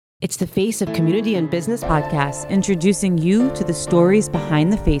It's the Face of Community and Business podcast, introducing you to the stories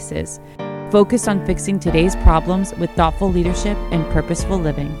behind the faces, focused on fixing today's problems with thoughtful leadership and purposeful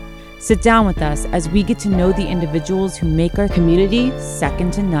living. Sit down with us as we get to know the individuals who make our community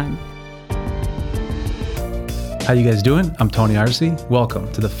second to none. How you guys doing? I'm Tony Arce.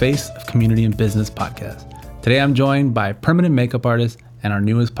 Welcome to the Face of Community and Business podcast. Today I'm joined by permanent makeup artist and our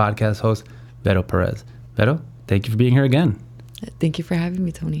newest podcast host, Vero Perez. Vero, thank you for being here again. Thank you for having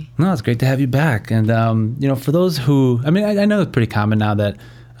me, Tony. No, it's great to have you back. And, for those who, I know it's pretty common now that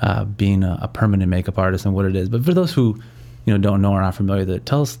being a permanent makeup artist and what it is, but for those who, don't know or aren't familiar with it,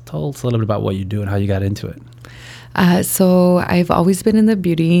 tell us a little bit about what you do and how you got into it. So I've always been in the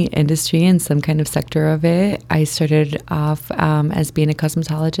beauty industry in some kind of sector of it. I started off as being a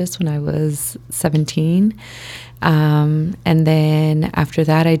cosmetologist when I was 17. And then after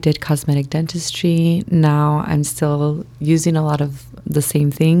that, I did cosmetic dentistry. Now I'm still using a lot of the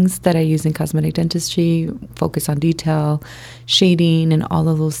same things that I use in cosmetic dentistry, focus on detail, shading, and all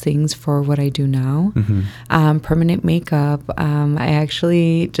of those things for what I do now. Mm-hmm. Permanent makeup, I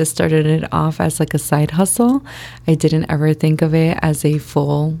actually just started it off as like a side hustle. I didn't ever think of it as a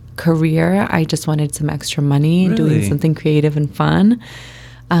full career. I just wanted some extra money, Really? doing something creative and fun.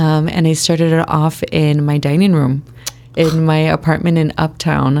 And I started it off in my dining room in my apartment in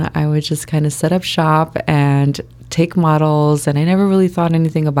Uptown. I would just kind of set up shop and take models, and I never really thought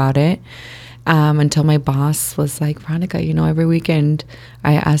anything about it until my boss was like, Veronica, every weekend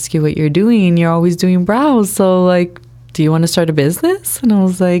I ask you what you're doing. You're always doing brows. So do you want to start a business? And I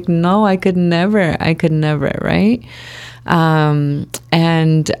was like, no, I could never, right?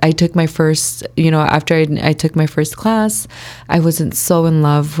 And I took my first, after I took my first class, I wasn't so in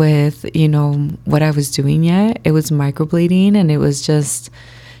love with, what I was doing yet. It was microblading, and it was just,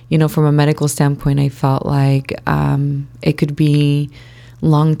 from a medical standpoint, I felt like it could be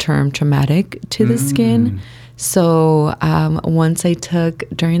long-term traumatic to the skin. So once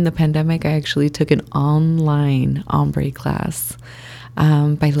during the pandemic, I actually took an online ombre class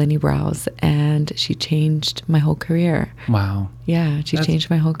by Lenny Brows, and she changed my whole career. Wow. Yeah, she changed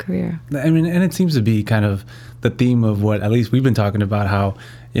my whole career. And it seems to be kind of the theme of what at least we've been talking about, how,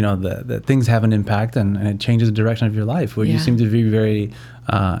 the things have an impact and it changes the direction of your life, where you seem to be very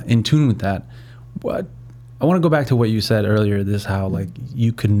in tune with that. I want to go back to what you said earlier, how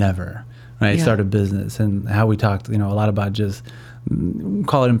you could never, right, start a business, and how we talked, a lot about just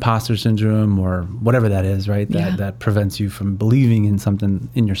call it imposter syndrome or whatever that is, right? That prevents you from believing in something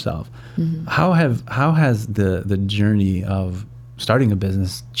in yourself. Mm-hmm. How has the journey of starting a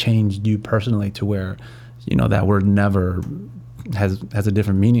business changed you personally to where, that word never has a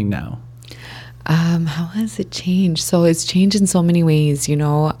different meaning now? How has it changed? So it's changed in so many ways.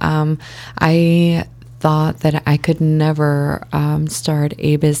 I thought that I could never start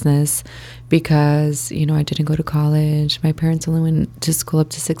a business because, I didn't go to college. My parents only went to school up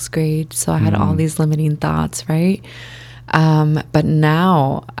to 6th grade. So I had all these limiting thoughts, right? But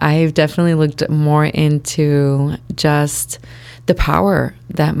now I've definitely looked more into just the power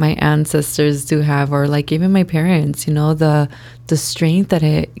that my ancestors do have, or even my parents, the strength that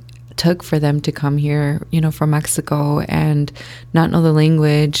it took for them to come here, from Mexico and not know the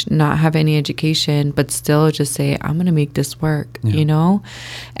language, not have any education, but still just say, I'm going to make this work,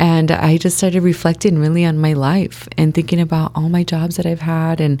 And I just started reflecting really on my life and thinking about all my jobs that I've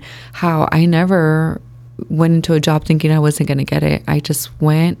had and how I never went into a job thinking I wasn't going to get it. I just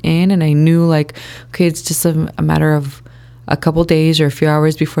went in and I knew okay, it's just a matter of a couple days or a few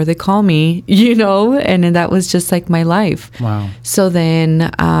hours before they call me, and then that was just my life. Wow. So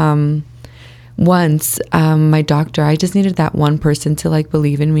then once my doctor, I just needed that one person to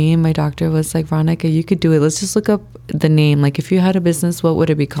believe in me. And my doctor was like, Veronica, you could do it. Let's just look up the name. If you had a business, what would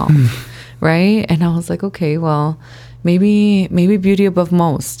it be called? Right? And I was like, okay, well, maybe Beauty Above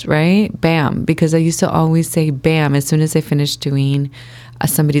Most, right? BAM. Because I used to always say BAM as soon as I finished doing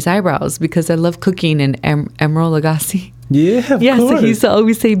somebody's eyebrows, because I love cooking, and Emerald Lagasse. Yeah, of course. So he used to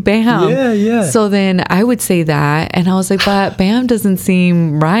always say BAM. Yeah. So then I would say that, and I was like, but BAM doesn't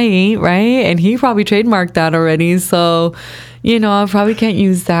seem right? And he probably trademarked that already. So, I probably can't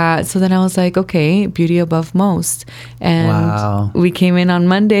use that. So then I was like, okay, Beauty Above Most. And we came in on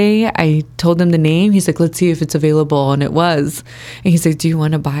Monday. I told him the name. He's like, let's see if it's available. And it was. And he's like, do you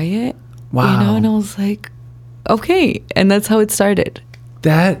want to buy it? Wow. And I was like, okay. And that's how it started.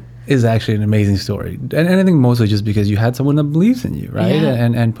 That is actually an amazing story. And I think mostly just because you had someone that believes in you, right? Yeah.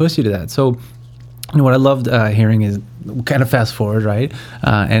 And pushed you to that. So, what I loved hearing is kind of fast forward, right?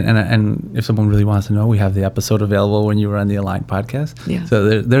 And if someone really wants to know, we have the episode available when you were on the Align podcast. Yeah.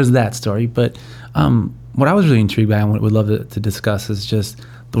 So there's that story. But what I was really intrigued by and what would love to discuss is just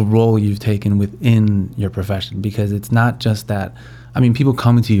the role you've taken within your profession, because it's not just that. I mean, people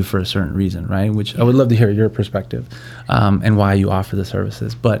come to you for a certain reason, right? Which I would love to hear your perspective and why you offer the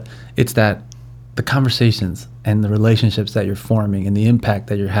services. But it's that the conversations and the relationships that you're forming and the impact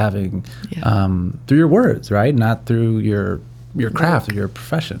that you're having through your words, right? Not through your craft or your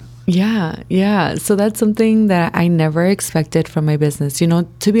profession. Yeah. So that's something that I never expected from my business.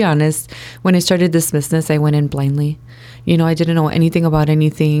 To be honest, when I started this business, I went in blindly. I didn't know anything about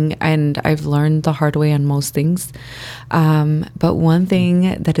anything, and I've learned the hard way on most things. But one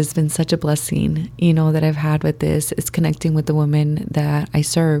thing that has been such a blessing, that I've had with this is connecting with the women that I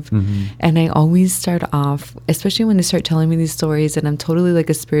serve. Mm-hmm. And I always start off, especially when they start telling me these stories, and I'm totally like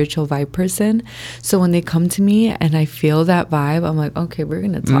a spiritual vibe person. So when they come to me and I feel that vibe, I'm like, okay, we're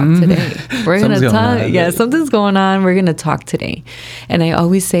going to talk today. We're going to talk. Yeah, something's going on. We're going to talk today. And I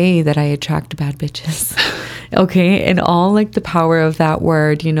always say that I attract bad bitches. Okay. And all like the power of that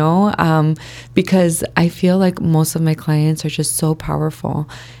word, because I feel like most of my clients are just so powerful,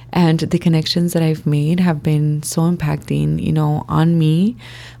 and the connections that I've made have been so impacting, on me.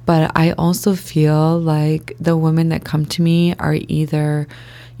 But I also feel like the women that come to me are either,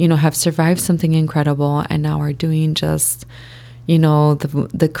 have survived something incredible and now are doing just,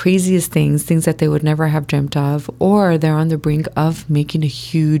 the craziest things that they would never have dreamt of, or they're on the brink of making a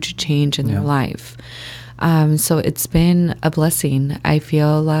huge change in their life. So it's been a blessing. I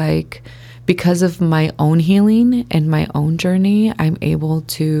feel like because of my own healing and my own journey, I'm able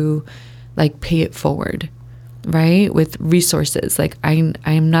to like pay it forward, right? With resources. Like I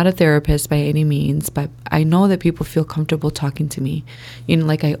am not a therapist by any means, but I know that people feel comfortable talking to me.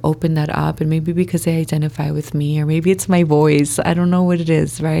 Like I open that up, and maybe because they identify with me, or maybe it's my voice. I don't know what it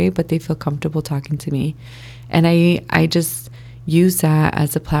is, right? But they feel comfortable talking to me. And I just use that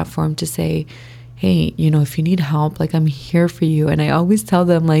as a platform to say, hey, if you need help, like I'm here for you. And I always tell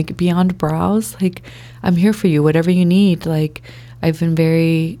them, like, beyond brows, like I'm here for you, whatever you need. Like I've been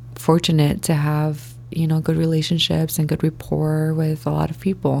very fortunate to have, good relationships and good rapport with a lot of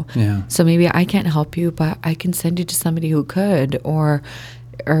people. Yeah. So maybe I can't help you, but I can send you to somebody who could, or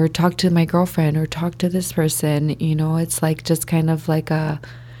talk to my girlfriend, or talk to this person. It's like just kind of like I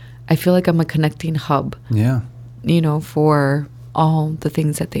feel like I'm a connecting hub. Yeah. For all the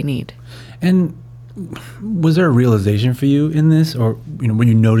things that they need. And was there a realization for you in this, or were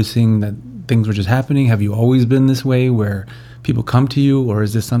you noticing that things were just happening? Have you always been this way, where people come to you, or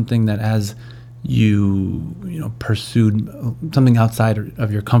is this something that as you pursued something outside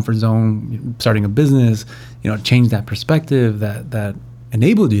of your comfort zone, starting a business, changed that perspective that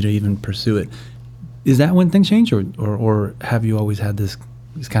enabled you to even pursue it? Is that when things changed, or have you always had this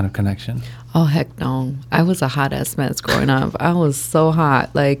kind of connection? Oh, heck no. I was a hot ass mess growing up. I was so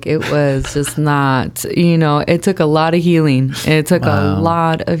hot. Like it was just not, it took a lot of healing. It took a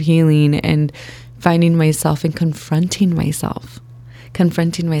lot of healing and finding myself and confronting myself.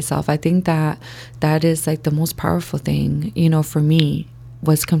 I think that is like the most powerful thing, for me,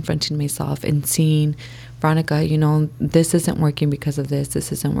 was confronting myself and seeing, Veronica, this isn't working because of this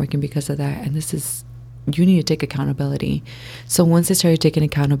isn't working because of that, and you need to take accountability. So once I started taking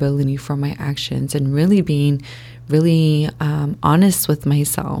accountability for my actions and really being honest with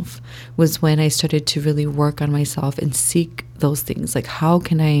myself, was when I started to really work on myself and seek those things. Like, how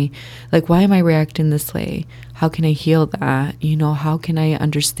can I, why am I reacting this way? How can I heal that? How can I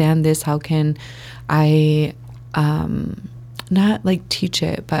understand this? How can I, not like teach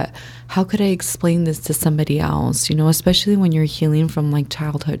it, but how could I explain this to somebody else, especially when you're healing from like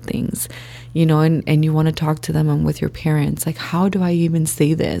childhood things, and you want to talk to them and with your parents, like, how do I even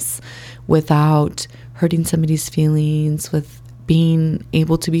say this without hurting somebody's feelings, with being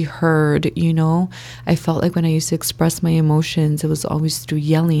able to be heard? I felt like when I used to express my emotions, it was always through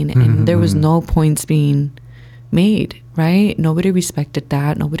yelling, and there was no points being made, right? Nobody respected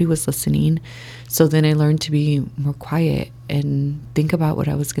that. Nobody was listening. So then I learned to be more quiet and think about what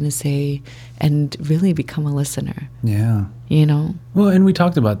I was going to say and really become a listener. Yeah. Well, and we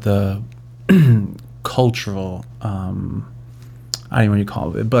talked about the cultural, I don't know what you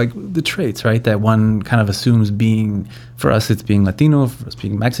call it, but like the traits, right? That one kind of assumes being, for us, it's being Latino, for us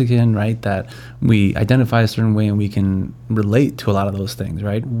being Mexican, right? That we identify a certain way and we can relate to a lot of those things,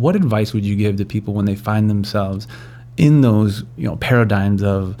 right? What advice would you give to people when they find themselves in those, paradigms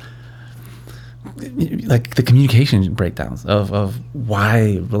of like the communication breakdowns of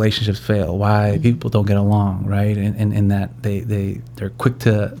why relationships fail, why people don't get along, right? And that they're quick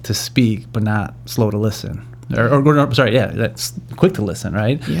to speak, but not slow to listen. That's quick to listen,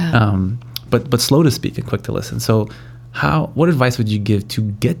 right? Yeah. But slow to speak and quick to listen. So what advice would you give to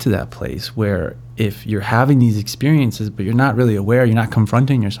get to that place where if you're having these experiences, but you're not really aware, you're not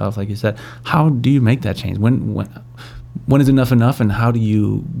confronting yourself, like you said, how do you make that change? When is enough, and how do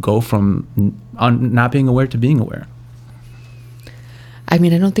you go from not being aware to being aware? I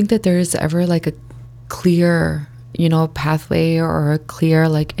mean, I don't think that there is ever like a clear, pathway or a clear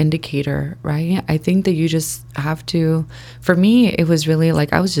like indicator, right? I think that you just have to, for me, it was really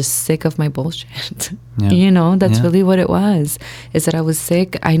like, I was just sick of my bullshit. Yeah. That's really what it was, is that I was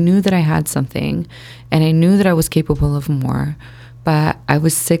sick. I knew that I had something and I knew that I was capable of more, but I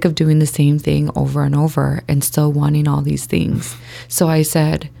was sick of doing the same thing over and over and still wanting all these things. So I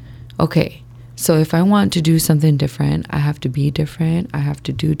said, okay, so if I want to do something different, I have to be different. I have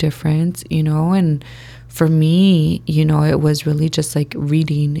to do different, and for me, it was really just like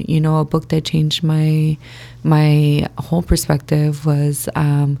reading, a book that changed my whole perspective was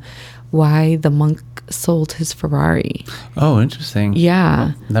Why the Monk Sold His Ferrari. Oh, interesting.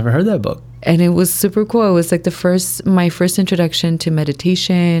 Yeah. Never heard that book. And it was super cool. It was like my first introduction to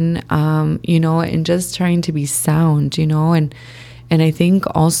meditation, and just trying to be sound, and I think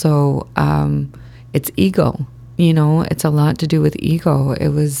also it's ego, it's a lot to do with ego. It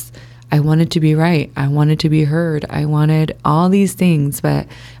was, I wanted to be right. I wanted to be heard. I wanted all these things, but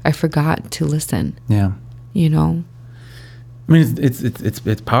I forgot to listen. Yeah. I mean,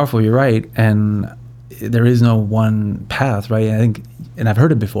 it's powerful. You're right. And there is no one path, right? I think, and I've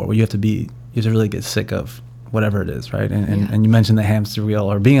heard it before, where you have to really get sick of whatever it is, right? And you mentioned the hamster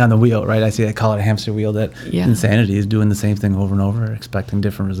wheel or being on the wheel, right? I call it a hamster wheel, that insanity is doing the same thing over and over, expecting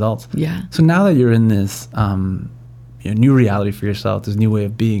different results. Yeah. So now that you're in this new reality for yourself, this new way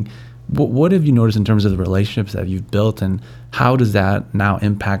of being, what have you noticed in terms of the relationships that you've built, and how does that now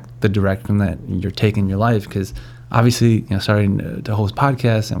impact the direction that you're taking your life? Because obviously, starting to host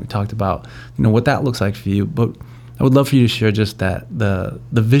podcasts, and we talked about, what that looks like for you, but I would love for you to share just that, the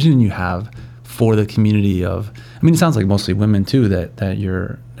vision you have for the community of, it sounds like mostly women too, that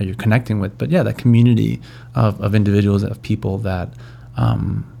you're connecting with, but that community of individuals, of people that, I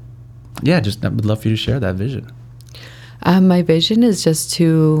would love for you to share that vision. My vision is just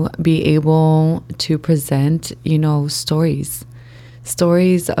to be able to present,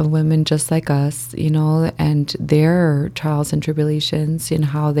 stories of women just like us, and their trials and tribulations, and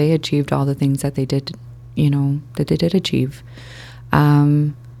how they achieved all the things that they did, that they did achieve.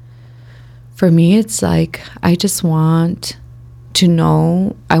 For me, it's like, I just want to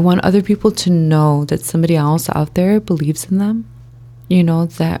know, I want other people to know that somebody else out there believes in them,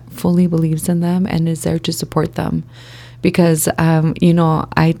 that fully believes in them and is there to support them. Because,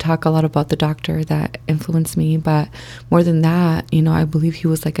 I talk a lot about the doctor that influenced me, but more than that, I believe he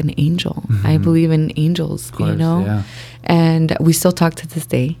was like an angel. Mm-hmm. I believe in angels, course, yeah. And we still talk to this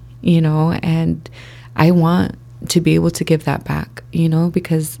day, and I want to be able to give that back,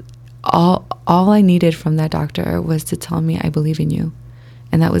 because all I needed from that doctor was to tell me, I believe in you.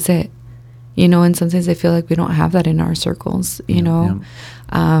 And that was it. And sometimes I feel like we don't have that in our circles, and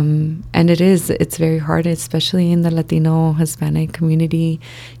it's very hard, especially in the Latino Hispanic community.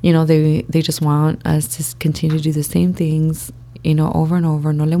 They just want us to continue to do the same things, over and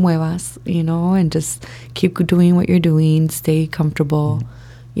over, no le muevas, and just keep doing what you're doing, stay comfortable. Mm-hmm.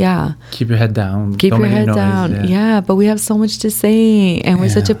 Yeah. Keep your head down. Keep your head down. Yeah, but we have so much to say, and we're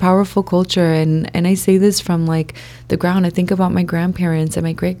such a powerful culture. And I say this from like the ground. I think about my grandparents and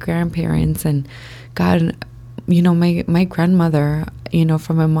my great grandparents, and God, my grandmother,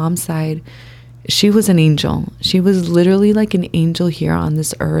 from my mom's side, she was an angel. She was literally like an angel here on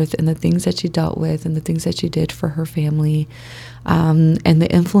this earth, and the things that she dealt with and the things that she did for her family, and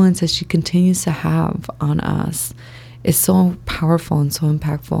the influence that she continues to have on us is so powerful and so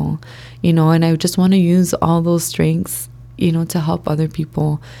impactful, and I just want to use all those strengths, to help other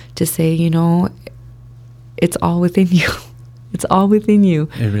people, to say, it's all within you. It's all within you.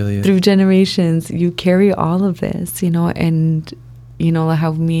 It really is. Through generations, you carry all of this, and,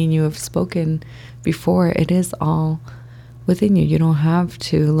 how me and you have spoken before, it is all within you. You don't have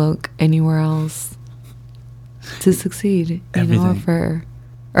to look anywhere else to succeed, for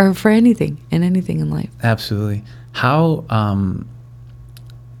anything in life. Absolutely. How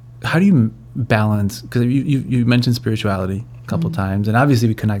do you balance, because you mentioned spirituality a couple mm-hmm. times, and obviously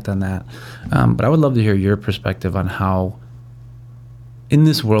we connect on that, but I would love to hear your perspective on how in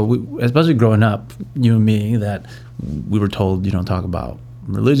this world, especially growing up, you and me, that we were told you don't talk about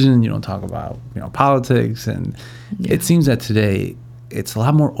religion, you don't talk about politics, and it seems that today it's a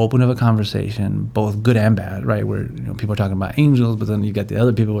lot more open of a conversation, both good and bad, right? Where people are talking about angels, but then you got the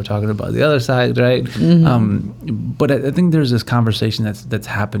other people who are talking about the other side, right? But I think there's this conversation that's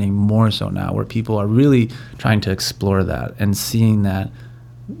happening more so now, where people are really trying to explore that and seeing that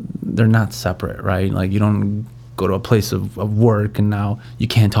they're not separate, right? Like, you don't go to a place of work and now you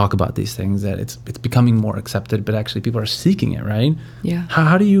can't talk about these things, that it's becoming more accepted, but actually people are seeking it, right? Yeah.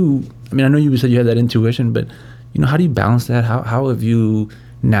 How do you, I know you said you had that intuition, but how do you balance that? How have you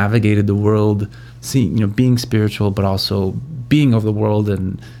navigated the world, seeing, being spiritual, but also being of the world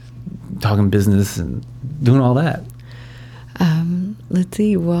and talking business and doing all that? Let's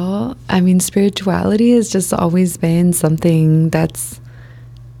see. Well, spirituality has just always been something that's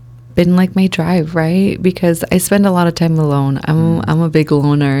been like my drive, right? Because I spend a lot of time alone. I'm a big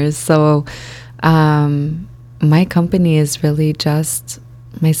loner. So my company is really just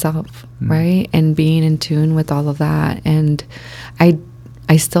myself, right? And being in tune with all of that. And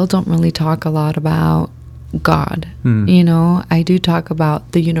I still don't really talk a lot about God. I do talk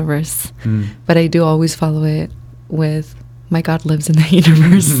about the universe, but I do always follow it with my God lives in the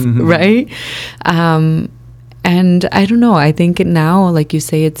universe, right? And I don't know, I think now, like you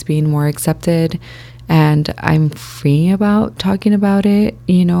say, it's being more accepted and I'm free about talking about it,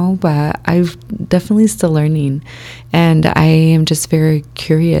 but I'm definitely still learning. And I am just very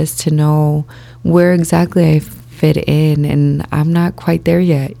curious to know where exactly I fit in. And I'm not quite there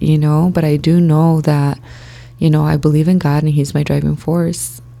yet, but I do know that, I believe in God and He's my driving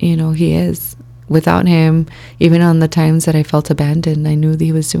force. He is. Without Him, even on the times that I felt abandoned, I knew that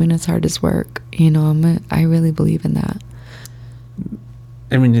He was doing His hardest work. I really believe in that.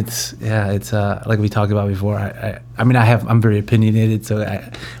 It's like we talked about before. I'm very opinionated,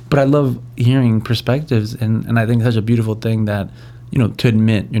 but I love hearing perspectives, and I think it's such a beautiful thing that, to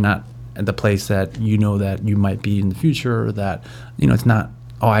admit you're not at the place that that you might be in the future, or that, it's not,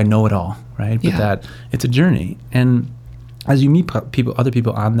 I know it all, right? But that it's a journey. And as you meet other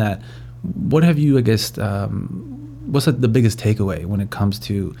people on that, what have you, what's the biggest takeaway when it comes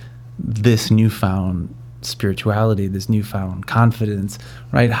to this newfound spirituality, this newfound confidence,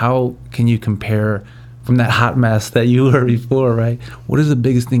 right? How can you compare from that hot mess that you were before, right? What is the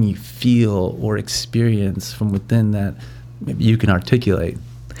biggest thing you feel or experience from within that maybe you can articulate?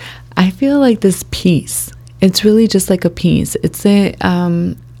 I feel like this peace. It's really just like a peace. It's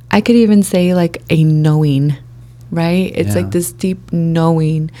I could even say like a knowing, right? It's like this deep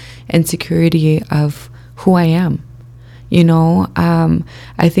knowing and security of who I am.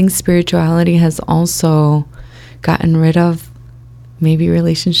 I think spirituality has also gotten rid of maybe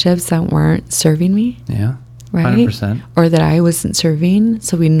relationships that weren't serving me. Yeah. Right? 100%. Or that I wasn't serving,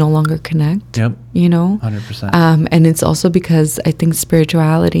 so we no longer connect. Yep. 100%. And it's also because I think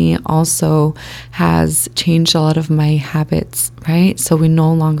spirituality also has changed a lot of my habits, right? So we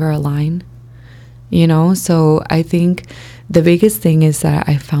no longer align. So I think the biggest thing is that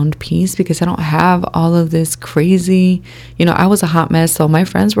I found peace because I don't have all of this crazy, I was a hot mess, so my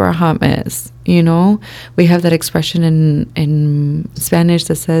friends were a hot mess. We have that expression in Spanish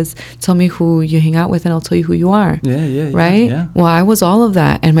that says, tell me who you hang out with and I'll tell you who you are. Right? Yeah. Well, I was all of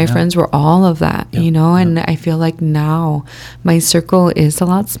that and my friends were all of that, and I feel like now my circle is a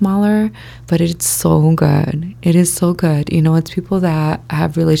lot smaller, but it's so good. It is so good. It's people that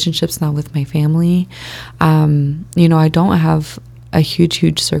have relationships now with my family. I don't have a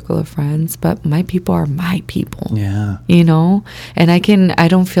huge circle of friends, but my people are my people. Yeah. And I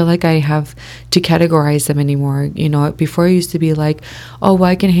don't feel like I have to categorize them anymore. Before I used to be like, oh, well,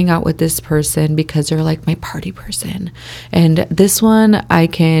 I can hang out with this person because they're like my party person. And this one I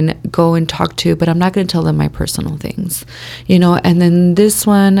can go and talk to, but I'm not going to tell them my personal things. And then this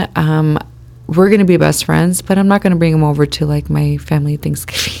one, we're going to be best friends, but I'm not going to bring them over to like my family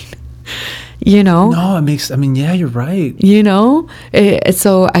Thanksgiving. No, it makes, you're right.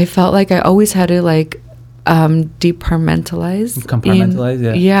 So I felt like I always had to like compartmentalize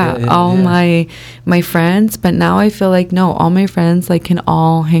my friends, but now I feel like no, all my friends like can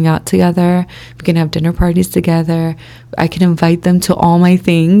all hang out together. We can have dinner parties together. I can invite them to all my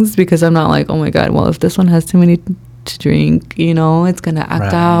things because I'm not like, oh my God, well, if this one has too many to drink, it's gonna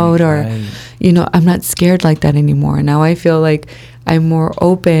act out, or I'm not scared like that anymore. Now I feel like I'm more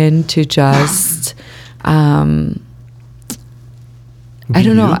open to just I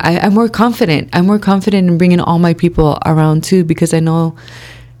don't know, I'm more confident in bringing all my people around too, because I know,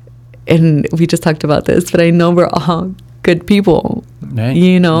 and we just talked about this, but I know we're all good people. Right.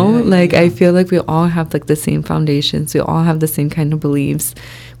 You know, I feel like we all have like the same foundations. We all have the same kind of beliefs.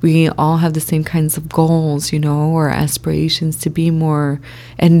 We all have the same kinds of goals, you know, or aspirations to be more.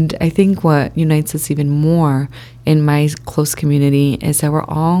 And I think what unites us even more in my close community is that we're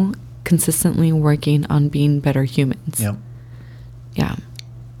all consistently working on being better humans. Yep. Yeah.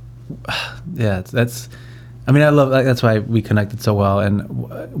 Yeah, I love that's why we connected so well. And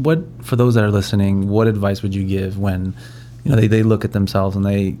what, for those that are listening, what advice would you give when, you know, they look at themselves and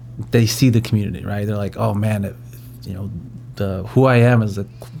they see the community, right? They're like, oh man, you know, who I am is the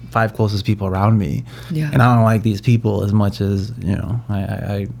 5 closest people around me. Yeah. And I don't like these people as much as, you know,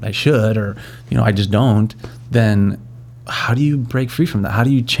 I should, or, you know, I just don't. Then how do you break free from that? How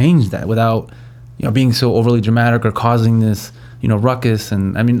do you change that without, you know, being so overly dramatic or causing this, you know, ruckus?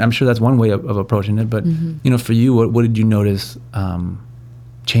 And I mean, I'm sure that's one way of approaching it, but you know, for you, what did you notice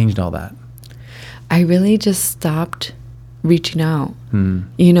changed all that? I really just stopped reaching out,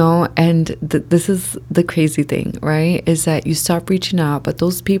 you know, and this is the crazy thing, right? Is that you stop reaching out, but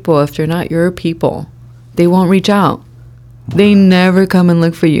those people, if they're not your people, they won't reach out. Wow. They never come and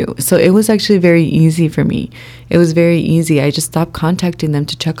look for you. So it was actually very easy for me. It was very easy. I just stopped contacting them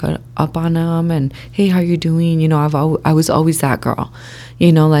to check up on them and, hey, how you doing? You know, I was always that girl,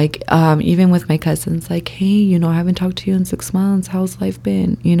 you know, like even with my cousins, like, hey, you know, I haven't talked to you in 6 months. How's life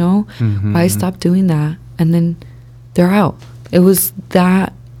been? You know, I stopped doing that. And then they're out. It was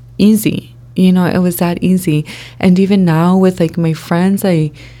that easy. You know, it was that easy. And even now with like my friends,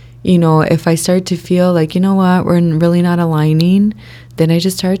 you know, if I start to feel like, you know what, we're really not aligning, then I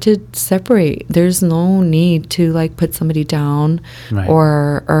just start to separate. There's no need to like put somebody down, right,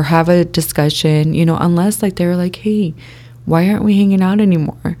 or have a discussion, you know, unless like they're like, hey, why aren't we hanging out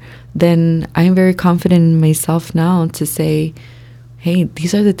anymore? Then I'm very confident in myself now to say, hey,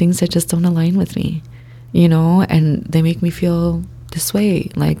 these are the things that just don't align with me, you know, and they make me feel this way.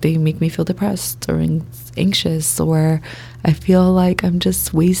 Like they make me feel depressed or anxious, or I feel like I'm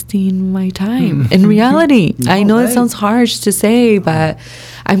just wasting my time. In reality, I know it sounds harsh to say, but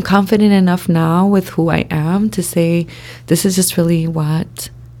I'm confident enough now with who I am to say this is just really what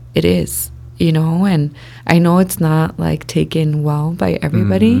it is, you know. And I know it's not like taken well by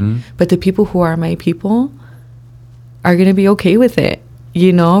everybody, but the people who are my people are going to be okay with it,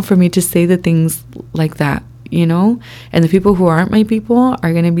 you know, for me to say the things like that, you know. And the people who aren't my people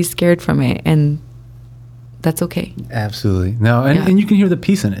are going to be scared from it, and that's okay. Absolutely. No, and you can hear the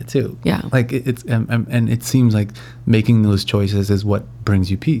peace in it too. Yeah. Like it's and it seems like making those choices is what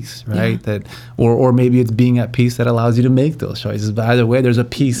brings you peace, right? Yeah. That or maybe it's being at peace that allows you to make those choices. But either way, there's a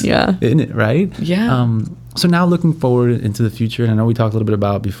peace in it, right? Yeah. So now looking forward into the future, and I know we talked a little bit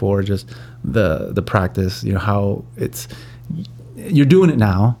about before just the practice, you know, how you're doing it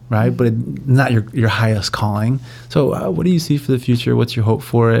now, right? But it's not your highest calling. So what do you see for the future? What's your hope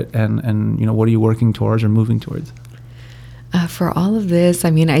for it? And you know, what are you working towards or moving towards? For all of this,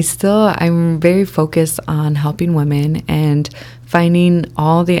 I mean, I'm very focused on helping women and finding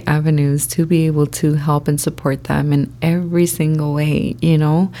all the avenues to be able to help and support them in every single way, you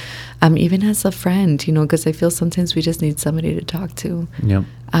know, even as a friend, you know, because I feel sometimes we just need somebody to talk to. Yep.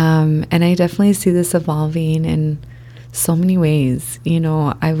 And I definitely see this evolving in so many ways, you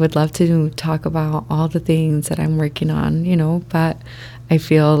know. I would love to talk about all the things that I'm working on, you know, but I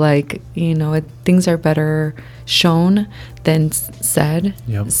feel like, you know, things are better shown than said.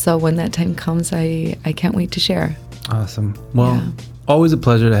 Yep. So when that time comes, I can't wait to share. Awesome. Well, always a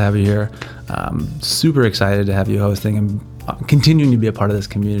pleasure to have you here. Super excited to have you hosting and continuing to be a part of this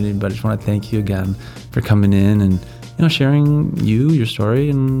community. But I just want to thank you again for coming in and, you know, sharing your story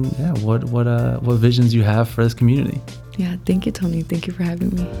and what visions you have for this community. Yeah, thank you, Tony. Thank you for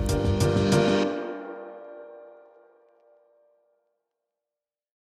having me.